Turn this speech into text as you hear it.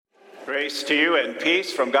Grace to you and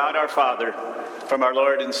peace from God our Father, from our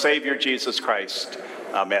Lord and Savior Jesus Christ.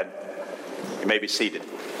 Amen. You may be seated.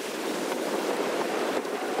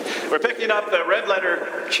 We're picking up the Red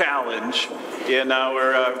Letter Challenge in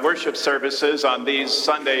our worship services on these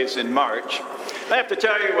Sundays in March. I have to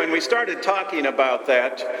tell you, when we started talking about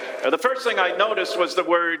that, the first thing I noticed was the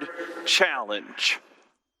word challenge.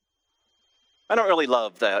 I don't really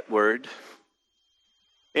love that word.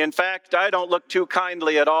 In fact, I don't look too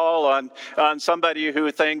kindly at all on somebody who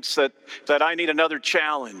thinks that I need another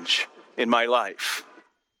challenge in my life.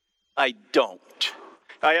 I don't.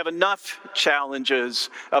 I have enough challenges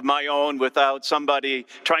of my own without somebody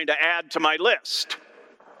trying to add to my list.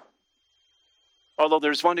 Although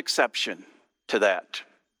there's one exception to that.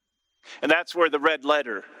 And that's where the red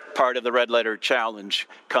letter part of the Red Letter Challenge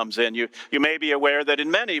comes in. You may be aware that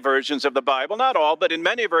in many versions of the Bible, not all, but in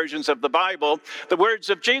many versions of the Bible, the words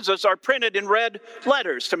of Jesus are printed in red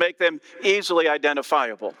letters to make them easily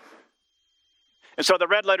identifiable. And so the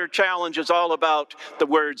Red Letter Challenge is all about the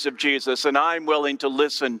words of Jesus, and I'm willing to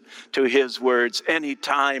listen to his words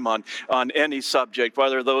anytime on any subject,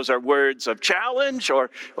 whether those are words of challenge or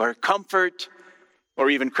comfort or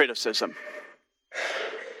even criticism.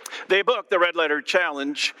 The book, The Red Letter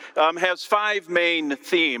Challenge, has 5 main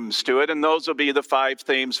themes to it, and those will be the 5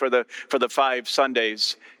 themes for the 5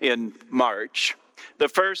 Sundays in March. The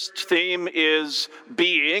first theme is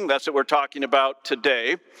being. That's what we're talking about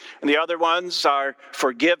today. And the other ones are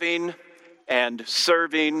forgiving and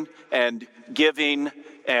serving and giving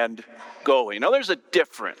and going. Now, there's a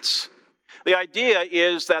difference. The idea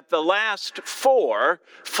is that the last 4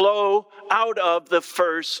 flow out of the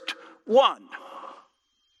first 1.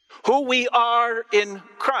 Who we are in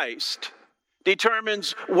Christ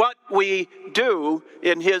determines what we do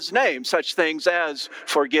in his name, such things as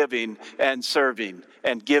forgiving and serving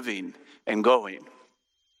and giving and going.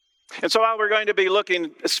 And so while we're going to be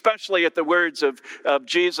looking especially at the words of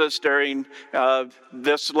Jesus during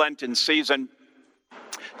this Lenten season,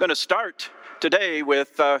 I'm going to start today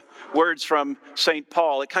with words from St.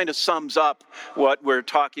 Paul. It kind of sums up what we're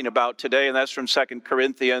talking about today, and that's from 2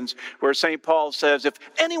 Corinthians, where St. Paul says, if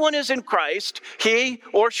anyone is in Christ, he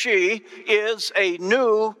or she is a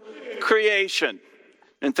new creation.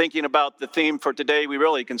 And thinking about the theme for today, we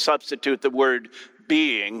really can substitute the word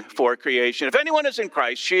being for creation. If anyone is in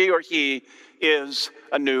Christ, she or he is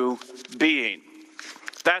a new being.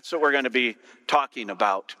 That's what we're going to be talking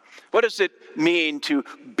about. What does it mean to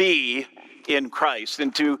be in Christ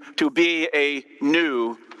and to be a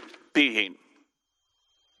new being?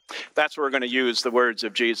 That's where we're going to use the words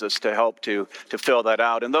of Jesus to help to fill that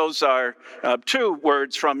out. And those are 2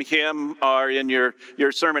 words from him are in your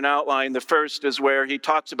sermon outline. The first is where he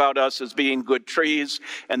talks about us as being good trees,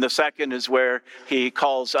 and the second is where he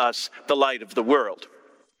calls us the light of the world.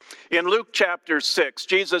 In Luke chapter 6,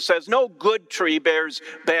 Jesus says, no good tree bears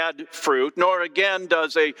bad fruit, nor again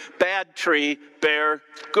does a bad tree bear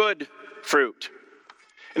good fruit.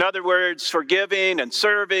 In other words, forgiving and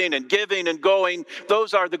serving and giving and going,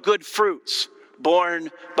 those are the good fruits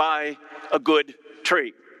borne by a good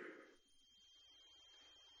tree.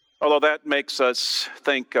 Although that makes us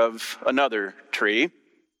think of another tree.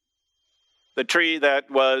 The tree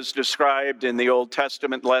that was described in the Old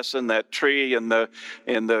Testament lesson, that tree in the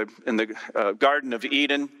Garden of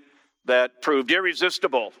Eden that proved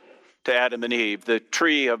irresistible to Adam and Eve, the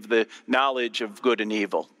tree of the knowledge of good and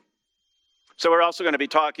evil. So we're also going to be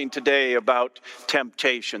talking today about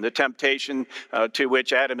temptation, the temptation to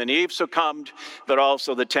which Adam and Eve succumbed, but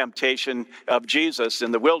also the temptation of Jesus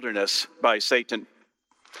in the wilderness by Satan.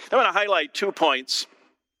 I want to highlight 2 points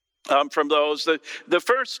from those. The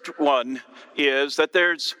first one is that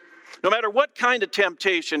no matter what kind of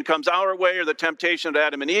temptation comes our way, or the temptation that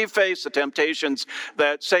Adam and Eve faced, the temptations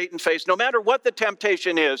that Satan faced, no matter what the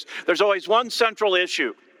temptation is, there's always one central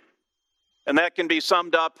issue. And that can be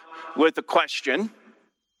summed up with a question.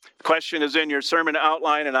 The question is in your sermon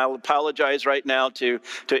outline, and I'll apologize right now to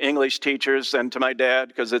English teachers and to my dad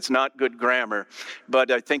because it's not good grammar, but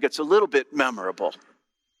I think it's a little bit memorable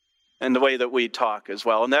in the way that we talk as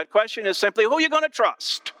well. And that question is simply, who are you going to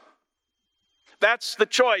trust? That's the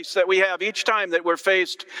choice that we have each time that we're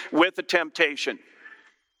faced with a temptation.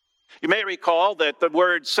 You may recall that the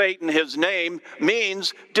word Satan, his name,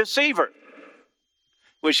 means deceiver,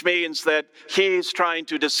 which means that he's trying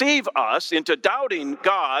to deceive us into doubting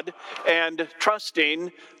God and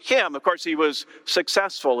trusting him. Of course, he was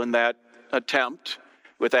successful in that attempt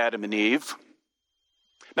with Adam and Eve.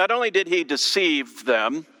 Not only did he deceive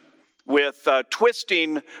them with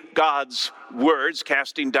twisting God's words,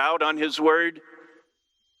 casting doubt on his word,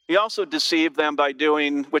 He also deceived them by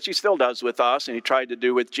doing, which he still does with us, and he tried to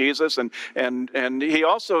do with Jesus, and he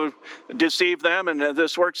also deceived them, and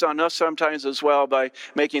this works on us sometimes as well, by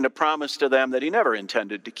making a promise to them that he never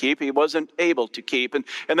intended to keep, he wasn't able to keep, and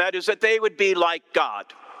that is that they would be like God.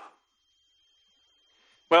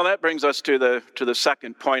 Well, that brings us to the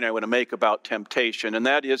second point I want to make about temptation, and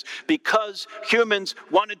that is because humans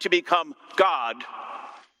wanted to become God,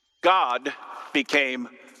 God became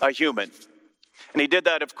a human. And he did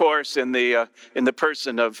that, of course, in the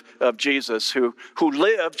person of Jesus, who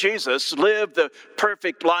lived the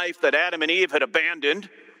perfect life that Adam and Eve had abandoned,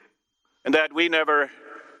 and that we never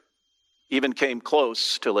even came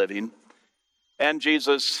close to living. And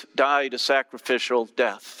Jesus died a sacrificial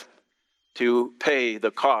death to pay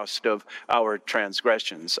the cost of our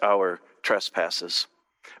transgressions, our trespasses,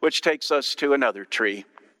 which takes us to another tree,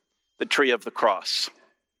 the tree of the cross.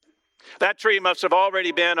 That tree must have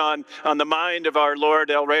already been on the mind of our Lord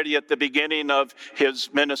already at the beginning of his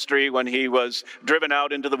ministry, when he was driven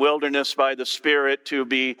out into the wilderness by the Spirit to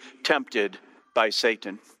be tempted by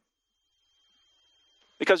Satan.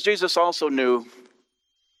 Because Jesus also knew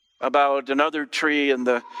about another tree in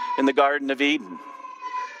the Garden of Eden,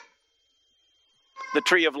 the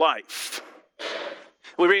tree of life.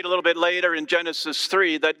 We read a little bit later in Genesis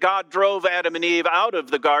 3 that God drove Adam and Eve out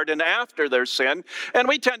of the garden after their sin. And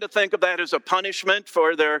we tend to think of that as a punishment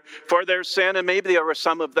for their sin, and maybe there was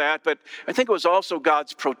some of that, but I think it was also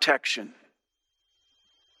God's protection.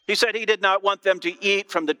 He said he did not want them to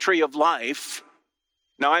eat from the tree of life.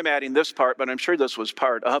 Now I'm adding this part, but I'm sure this was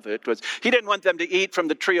part of it. He didn't want them to eat from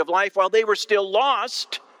the tree of life while they were still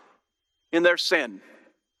lost in their sin.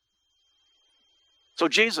 So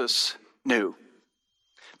Jesus knew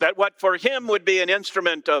that what for him would be an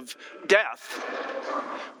instrument of death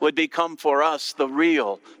would become for us the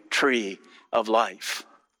real tree of life,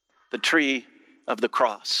 the tree of the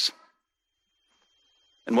cross.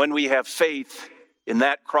 And when we have faith in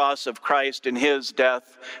that cross of Christ, in his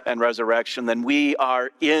death and resurrection, then we are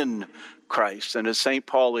in Christ. And as St.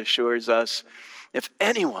 Paul assures us, if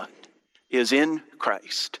anyone is in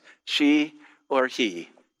Christ, she or he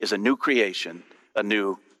is a new creation, a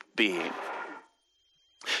new being.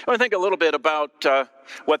 I want to think a little bit about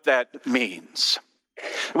what that means.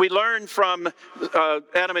 We learn from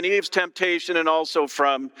Adam and Eve's temptation, and also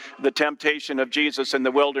from the temptation of Jesus in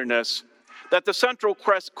the wilderness, that the central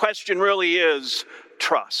question really is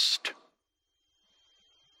trust.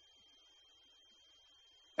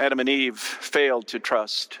 Adam and Eve failed to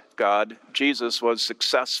trust God. Jesus was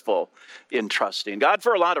successful in trusting God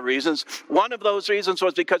for a lot of reasons. One of those reasons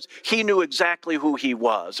was because he knew exactly who he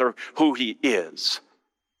was, or who he is.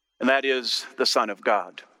 And that is the Son of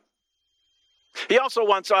God. He also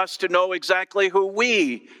wants us to know exactly who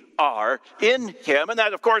we are in him, and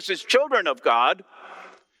that, of course, is children of God.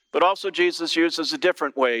 But also Jesus uses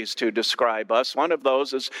different ways to describe us. One of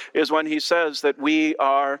those is when he says that we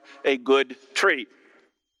are a good tree.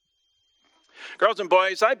 Girls and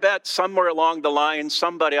boys, I bet somewhere along the line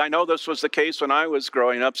I know this was the case when I was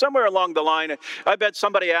growing up, somewhere along the line, I bet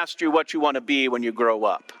somebody asked you what you want to be when you grow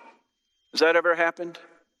up. Has that ever happened?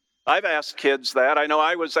 I've asked kids that. I know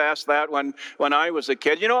I was asked that when I was a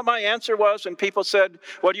kid. You know what my answer was when people said,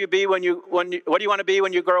 what do you want to be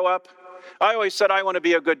when you grow up? I always said, I want to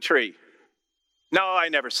be a good tree. No, I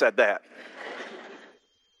never said that.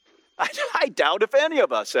 I doubt if any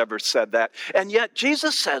of us ever said that. And yet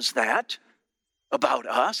Jesus says that about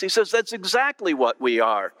us. He says that's exactly what we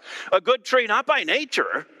are. A good tree, not by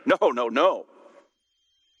nature. No.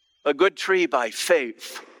 A good tree by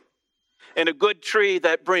faith. And a good tree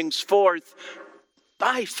that brings forth,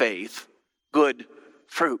 by faith, good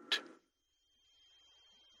fruit.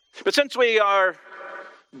 But since we are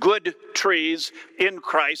good trees in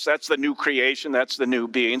Christ, that's the new creation, that's the new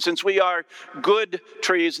being. Since we are good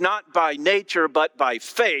trees, not by nature, but by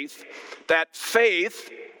faith, that faith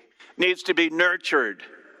needs to be nurtured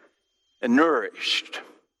and nourished.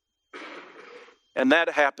 And that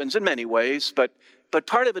happens in many ways, but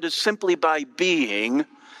part of it is simply by being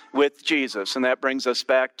with Jesus. And that brings us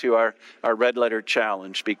back to our red letter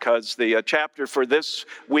challenge, because the chapter for this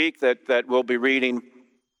week that we'll be reading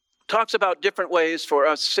talks about different ways for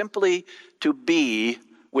us simply to be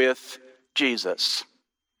with Jesus.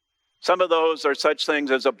 Some of those are such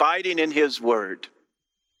things as abiding in his word.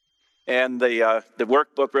 And the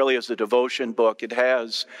workbook really is a devotion book. It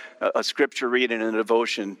has a scripture reading and a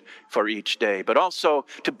devotion for each day. But also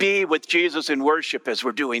to be with Jesus in worship, as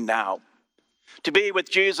we're doing now. To be with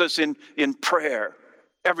Jesus in prayer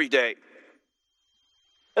every day.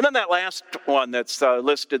 And then that last one that's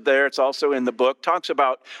listed there, it's also in the book, talks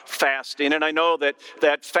about fasting. And I know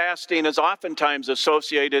that fasting is oftentimes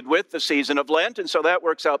associated with the season of Lent, and so that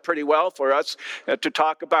works out pretty well for us to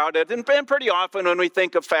talk about it. And pretty often when we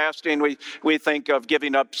think of fasting, we think of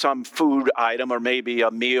giving up some food item or maybe a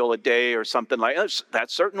meal a day or something like that.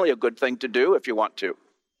 That's certainly a good thing to do if you want to.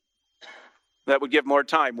 That would give more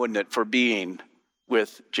time, wouldn't it, for being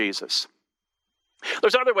with Jesus.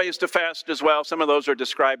 There's other ways to fast as well. Some of those are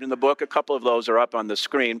described in the book. A couple of those are up on the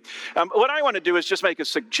screen. What I want to do is just make a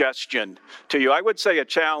suggestion to you. I would say a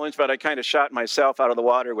challenge, but I kind of shot myself out of the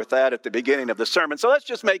water with that at the beginning of the sermon. So let's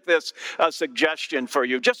just make this a suggestion for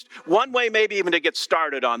you. Just one way maybe even to get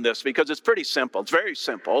started on this, because it's pretty simple. It's very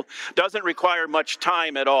simple. Doesn't require much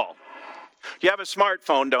time at all. You have a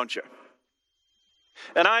smartphone, don't you?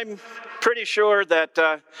 And I'm pretty sure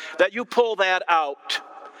that you pull that out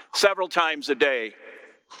several times a day.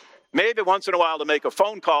 Maybe once in a while to make a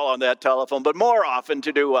phone call on that telephone, but more often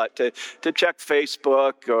to do what? To check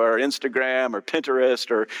Facebook or Instagram or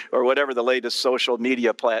Pinterest or whatever the latest social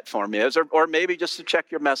media platform is, or maybe just to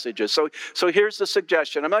check your messages. So here's the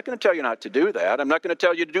suggestion. I'm not going to tell you not to do that. I'm not going to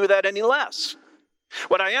tell you to do that any less.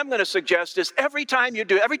 What I am going to suggest is every time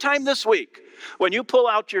this week, when you pull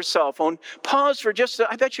out your cell phone, pause for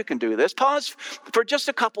I bet you can do this, pause for just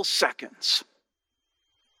a couple seconds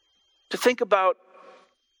to think about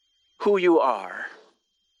who you are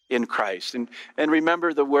in Christ. And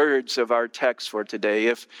remember the words of our text for today.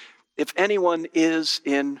 If anyone is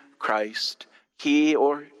in Christ, he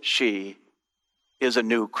or she is a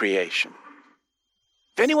new creation.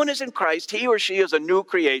 If anyone is in Christ, he or she is a new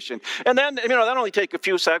creation. And then, that'll only take a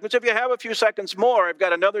few seconds. If you have a few seconds more, I've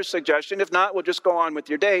got another suggestion. If not, we'll just go on with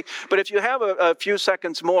your day. But if you have a few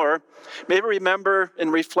seconds more, maybe remember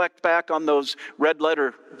and reflect back on those red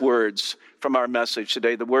letter words from our message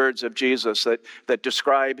today, the words of Jesus that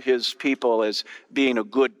describe his people as being a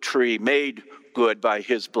good tree, made good by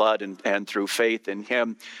his blood and through faith in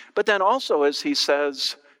him. But then also, as he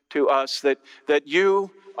says to us, that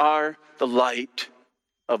you are the light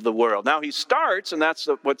of the world. Now he starts, and that's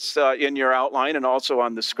what's in your outline and also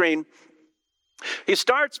on the screen. He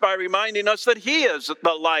starts by reminding us that he is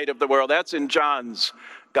the light of the world. That's in John's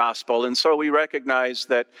gospel. And so we recognize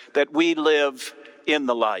that we live in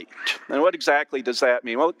the light. And what exactly does that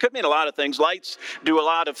mean? Well, it could mean a lot of things. Lights do a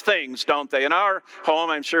lot of things, don't they? In our home,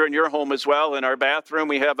 I'm sure in your home as well, in our bathroom,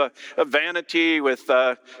 we have a vanity with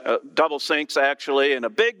double sinks, actually, and a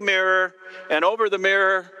big mirror. And over the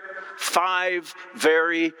mirror, 5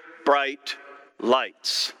 very bright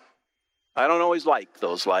lights. I don't always like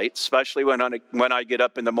those lights, especially when I get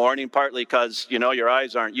up in the morning, partly because, your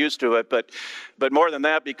eyes aren't used to it, but more than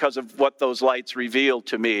that, because of what those lights reveal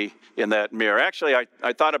to me in that mirror. Actually,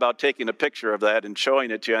 I thought about taking a picture of that and showing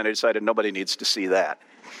it to you, and I decided nobody needs to see that.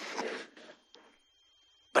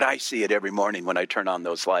 But I see it every morning when I turn on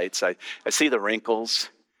those lights. I see the wrinkles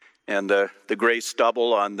and the gray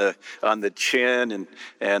stubble on the chin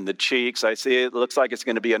and the cheeks. I see it looks like it's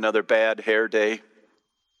going to be another bad hair day.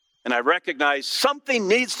 And I recognize something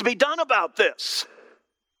needs to be done about this.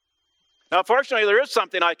 Now, fortunately, there is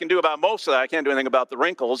something I can do about most of that. I can't do anything about the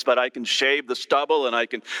wrinkles, but I can shave the stubble and I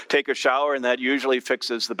can take a shower, and that usually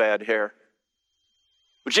fixes the bad hair.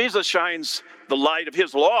 But Jesus shines the light of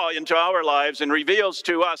his law into our lives and reveals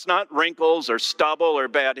to us not wrinkles or stubble or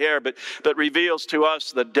bad hair, but reveals to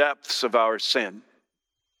us the depths of our sin,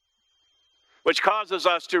 which causes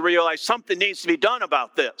us to realize something needs to be done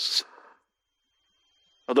about this.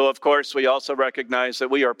 Although, of course, we also recognize that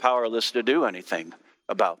we are powerless to do anything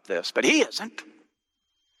about this. But he isn't.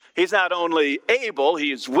 He's not only able,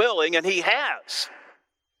 he is willing, and he has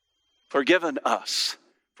forgiven us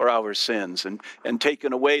for our sins and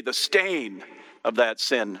taken away the stain of that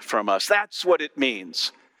sin from us. That's what it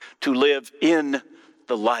means to live in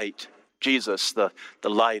the light. Jesus, the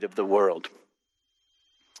light of the world.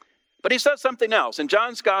 But he says something else. In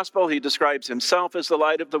John's gospel, he describes himself as the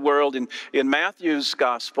light of the world. In Matthew's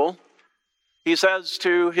gospel, he says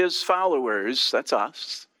to his followers, that's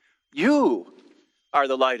us, you are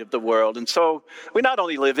the light of the world. And so we not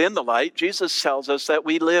only live in the light, Jesus tells us that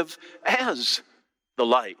we live as the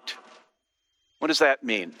light. What does that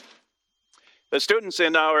mean? The students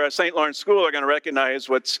in our St. Lawrence School are going to recognize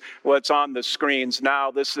what's on the screens now.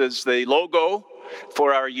 This is the logo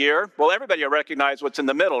for our year. Well, everybody will recognize what's in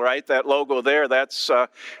the middle, right? That logo there, that's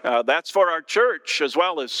for our church as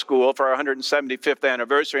well as school for our 175th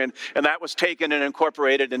anniversary. And that was taken and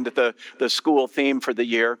incorporated into the school theme for the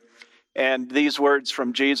year. And these words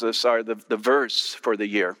from Jesus are the verse for the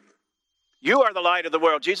year. You are the light of the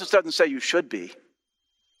world. Jesus doesn't say you should be.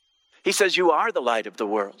 He says you are the light of the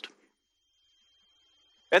world.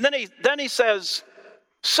 And then he says,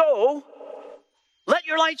 so let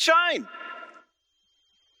your light shine.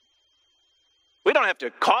 We don't have to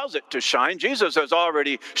cause it to shine. Jesus has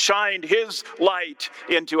already shined his light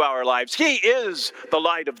into our lives. He is the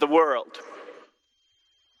light of the world.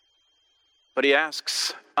 But he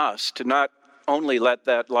asks us to not only let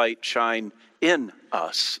that light shine in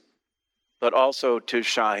us, but also to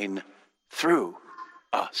shine through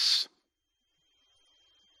us.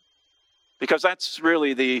 Because that's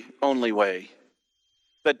really the only way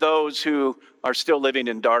that those who are still living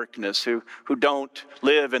in darkness, who don't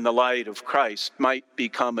live in the light of Christ, might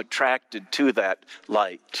become attracted to that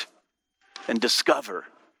light and discover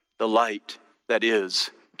the light that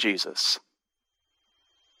is Jesus.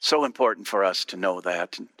 So important for us to know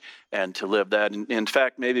that and to live that. And in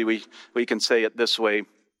fact, maybe we can say it this way.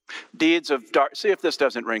 Deeds of dark, see if this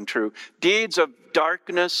doesn't ring true. Deeds of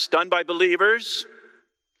darkness done by believers,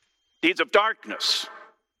 deeds of darkness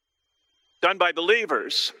done by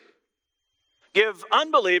believers, give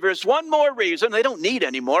unbelievers one more reason. They don't need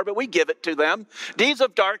any more, but we give it to them. Deeds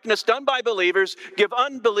of darkness done by believers give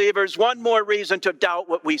unbelievers one more reason to doubt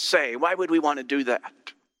what we say. Why would we want to do that?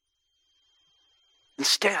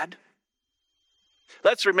 Instead,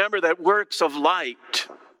 let's remember that works of light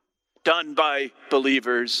done by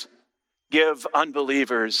believers give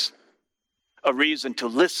unbelievers a reason to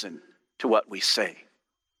listen to what we say.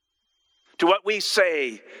 To what we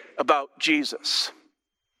say about Jesus,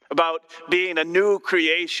 about being a new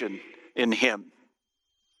creation in him.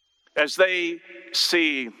 As they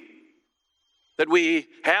see that we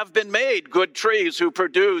have been made good trees who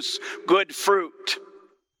produce good fruit,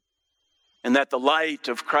 and that the light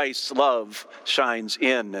of Christ's love shines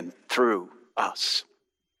in and through us.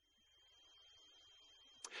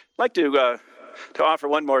 I'd like to offer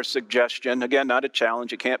one more suggestion. Again, not a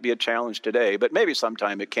challenge. It can't be a challenge today, but maybe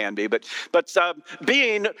sometime it can be. But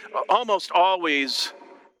being almost always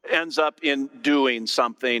ends up in doing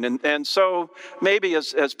something. And so maybe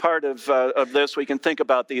as part of this, we can think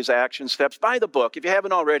about these action steps. Buy the book. If you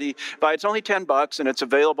haven't already, buy it. It's only $10 and it's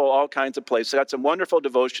available all kinds of places. It's got some wonderful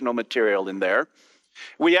devotional material in there.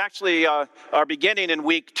 We actually are beginning in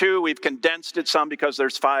week 2. We've condensed it some because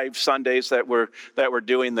there's 5 Sundays that we're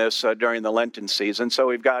doing this during the Lenten season. So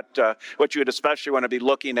we've got what you would especially want to be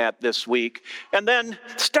looking at this week. And then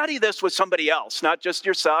study this with somebody else, not just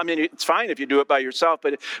yourself. I mean, it's fine if you do it by yourself,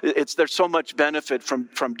 but there's so much benefit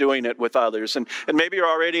from doing it with others. And maybe you're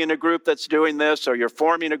already in a group that's doing this, or you're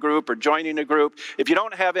forming a group or joining a group. If you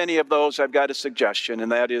don't have any of those, I've got a suggestion, and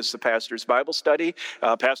that is the Pastor's Bible Study.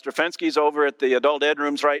 Pastor Fenske's over at the adult ed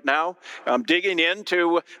rooms right now, digging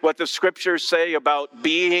into what the scriptures say about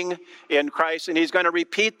being in Christ, and he's going to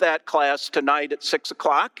repeat that class tonight at 6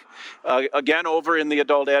 o'clock, again over in the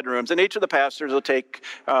adult ed rooms, and each of the pastors will take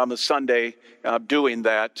a Sunday doing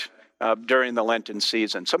that during the Lenten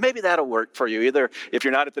season. So maybe that'll work for you, either if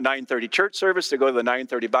you're not at the 9:30 church service, to go to the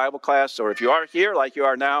 9:30 Bible class, or if you are here like you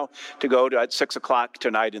are now, to go to at 6 o'clock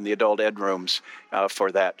tonight in the adult ed rooms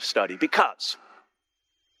for that study. Because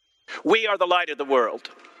we are the light of the world.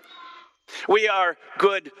 We are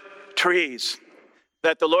good trees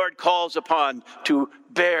that the Lord calls upon to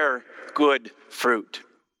bear good fruit.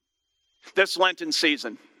 This Lenten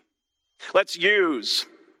season, let's use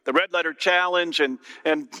the Red Letter Challenge and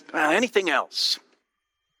anything else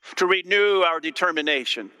to renew our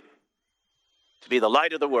determination to be the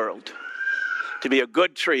light of the world, to be a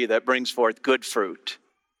good tree that brings forth good fruit.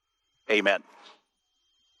 Amen.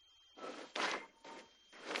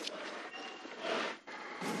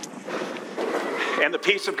 And the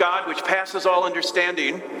peace of God, which passes all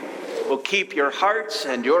understanding, will keep your hearts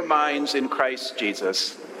and your minds in Christ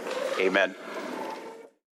Jesus. Amen.